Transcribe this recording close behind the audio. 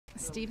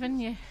Stephen,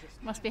 you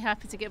must be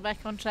happy to get back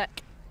on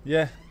track.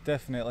 Yeah,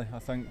 definitely, I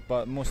think,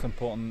 but most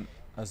important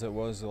as it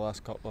was the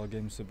last couple of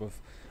games that we've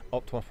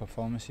upped our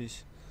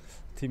performances.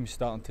 Team's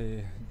starting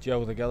to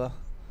gel together,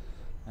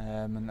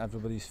 and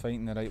everybody's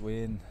fighting the right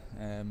way,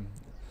 and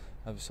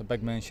it was a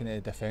big mention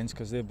of defence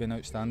because they've been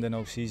outstanding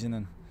all season,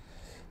 and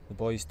the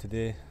boys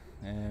today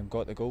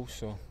got the goals,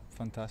 so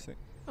fantastic.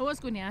 I was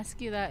going to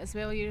ask you that as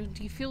well. Do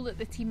you feel that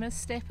the team is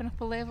stepping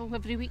up a level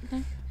every week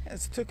now?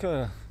 It's took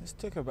a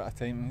bit of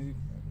time.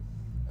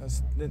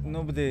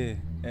 Nobody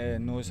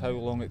knows how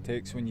long it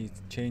takes when you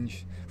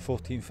change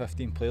 14,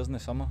 15 players in the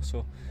summer.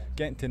 So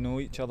getting to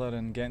know each other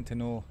and getting to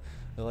know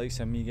the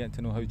likes of me, getting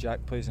to know how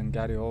Jack plays and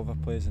Gary Oliver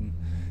plays and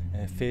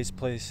Faze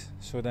plays.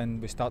 So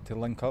then we start to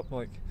link up.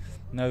 Like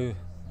now,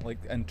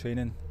 like in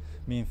training,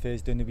 me and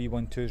Faze doing the wee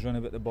 1-2s, run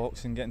about the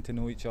box and getting to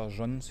know each other's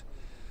runs.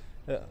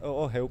 It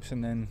all helps,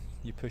 and then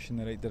you push in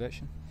the right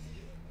direction.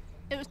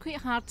 It was quite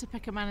hard to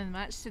pick a man in the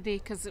match today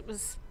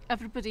because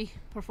everybody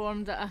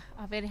performed at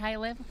a very high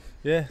level.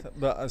 Yeah,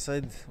 but I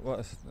said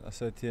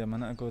to you a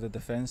minute ago, the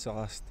defence the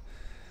last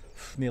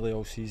nearly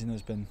all season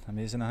has been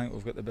amazing. I think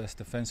we've got the best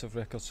defensive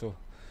record, so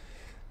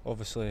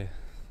obviously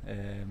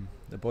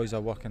the boys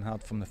are working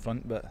hard from the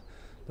front, but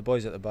the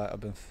boys at the back have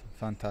been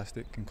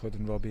fantastic,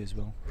 including Robbie as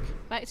well.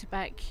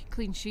 Back-to-back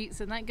clean sheets,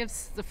 and that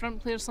gives the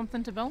front players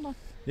something to build on.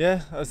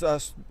 Yeah,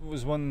 that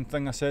was one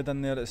thing I said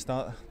in there at the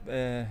start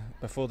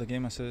before the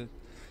game. I said,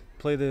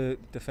 play the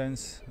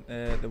defence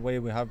the way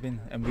we have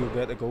been, and we'll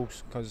get the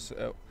goals, because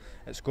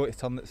it's got to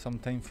turn at some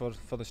time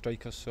for the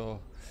strikers. So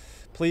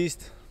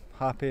pleased,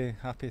 happy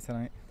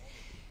tonight.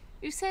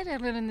 You said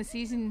earlier in the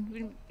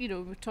season, we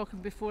were talking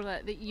before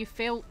that you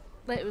felt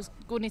that it was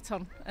going to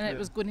turn and it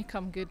was going to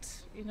come good,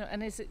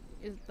 and is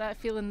that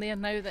feeling there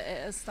now that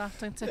it is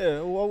starting to? Yeah,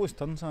 it will always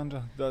turn,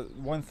 Sandra. The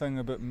one thing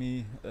about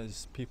me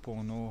is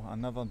people know I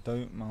never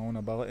doubt my own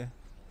ability.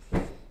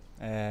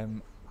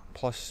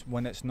 Plus,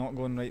 when it's not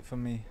going right for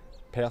me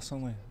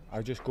personally,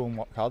 I just go and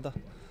work harder,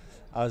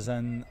 as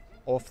in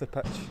off the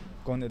pitch,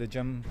 going to the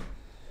gym,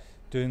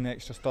 doing the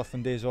extra stuff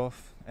on days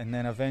off, and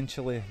then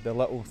eventually the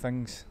little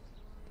things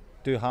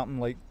do happen,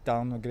 like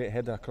Darren a great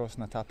header across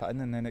and I tap it in,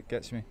 and then it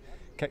gets me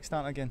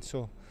kickstart again.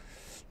 So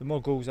the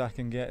more goals I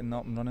can get and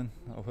up and running,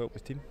 that'll help the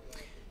team.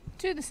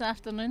 2 this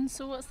afternoon,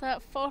 so what's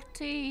that,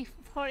 40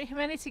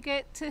 minutes to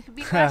get to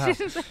beat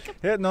that?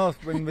 Yeah, no,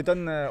 when we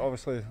done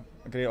obviously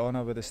a great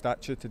honour with the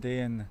statue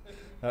today, and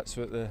that's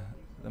what the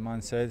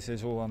man said. He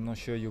says, I'm not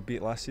sure you'll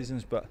beat last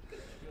season's, but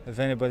if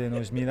anybody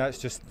knows me, that's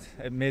just,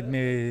 it made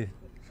me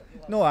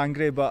not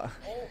angry, but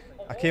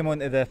I came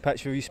onto the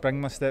pitch with a wee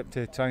spring my step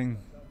to try and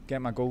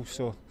get my goal.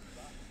 So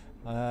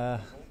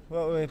what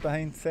are we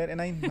behind,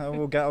 39?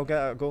 I'll get it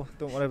a go,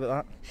 don't worry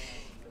about that.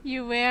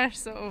 You were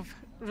sort of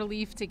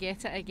relieved to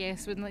get it, I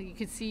guess, when you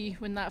could see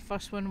when that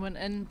first one went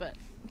in, but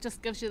it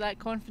just gives you that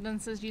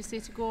confidence, as you say,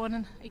 to go on,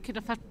 and you could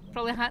have had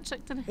probably a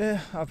hat-trick today.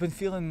 Yeah, I've been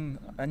feeling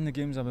in the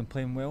games I've been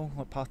playing well,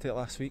 like part of it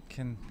last week,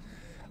 and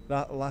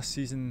that last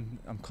season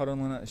I'm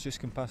curling it, it's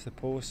just gone past the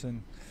post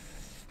and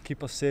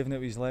keeper saving it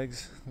with his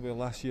legs, where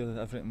last year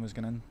everything was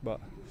going in.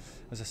 But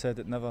as I said,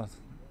 it never,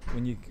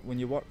 when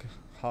you work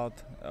hard,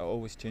 it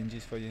always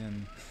changes for you,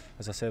 and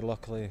as I said,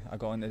 luckily I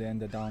got into the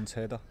end of Darren's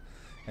header,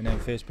 and then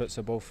Faze puts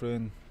the ball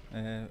through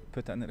and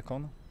put it into the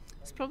corner.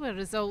 It's probably a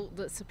result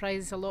that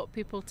surprised a lot of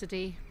people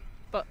today,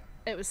 but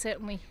it was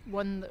certainly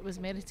one that was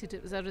merited.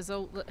 It was a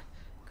result that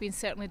Queen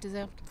certainly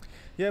deserved.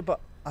 Yeah, but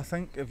I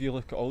think if you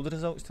look at all the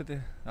results today,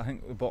 I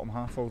think the bottom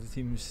half, all the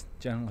teams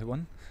generally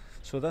won.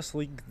 So this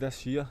league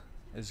this year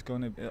is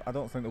going to be, I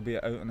don't think it'll be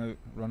an out and out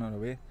runner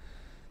away.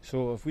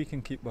 So if we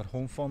can keep our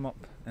home form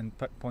up and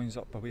pick points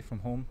up away from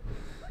home,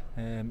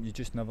 you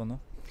just never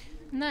know.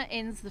 And that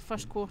ends the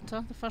first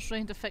quarter, the first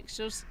round of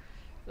fixtures.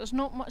 There's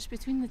not much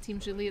between the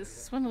teams really.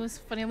 It's one of those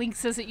funny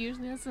leagues as it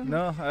usually is, isn't it?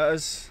 No, it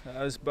is.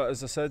 But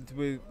as I said,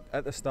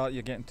 at the start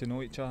you're getting to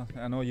know each other.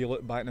 I know you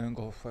look back now and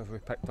go, if we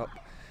picked up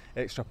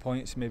extra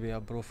points, maybe a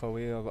broth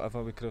away or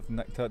whatever, we could have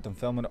nicked it and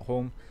filming at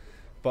home.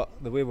 But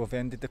the way we've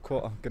ended the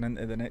quarter, going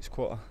into the next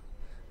quarter,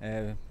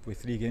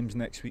 with 3 games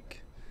next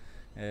week,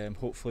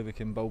 hopefully we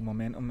can build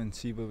momentum and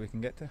see where we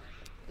can get to.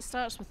 It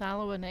starts with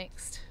Alloa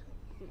next.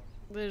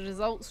 The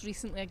results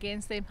recently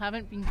against them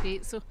haven't been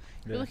great, so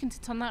you're looking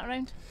to turn that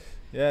around?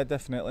 Yeah,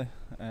 definitely.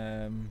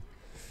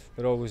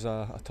 They're always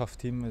a tough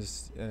team.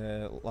 As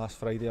last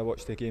Friday I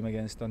watched the game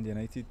against Dundee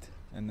United,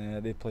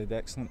 and they played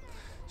excellent.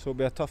 So it'll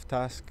be a tough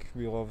task.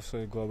 We'll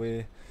obviously go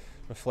away,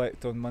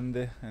 reflect on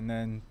Monday, and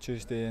then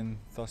Tuesday and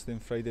Thursday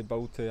and Friday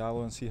build to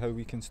Alloa and see how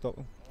we can stop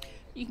them.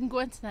 You can go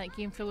into that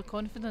game full of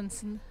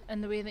confidence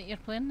in the way that you're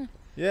playing now?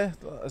 Yeah,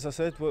 as I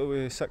said,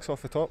 we're 6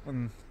 off the top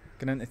and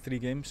going into 3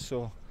 games,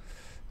 so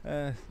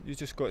you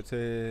just got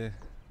to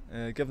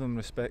give them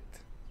respect,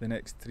 the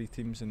next 3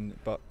 teams,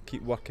 but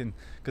keep working,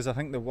 because I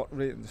think the work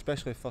rate,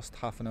 especially the first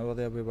half an hour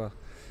there, we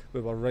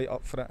were right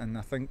up for it, and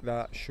I think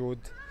that showed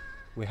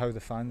with how the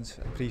fans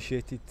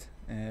appreciated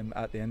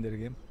at the end of the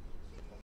game.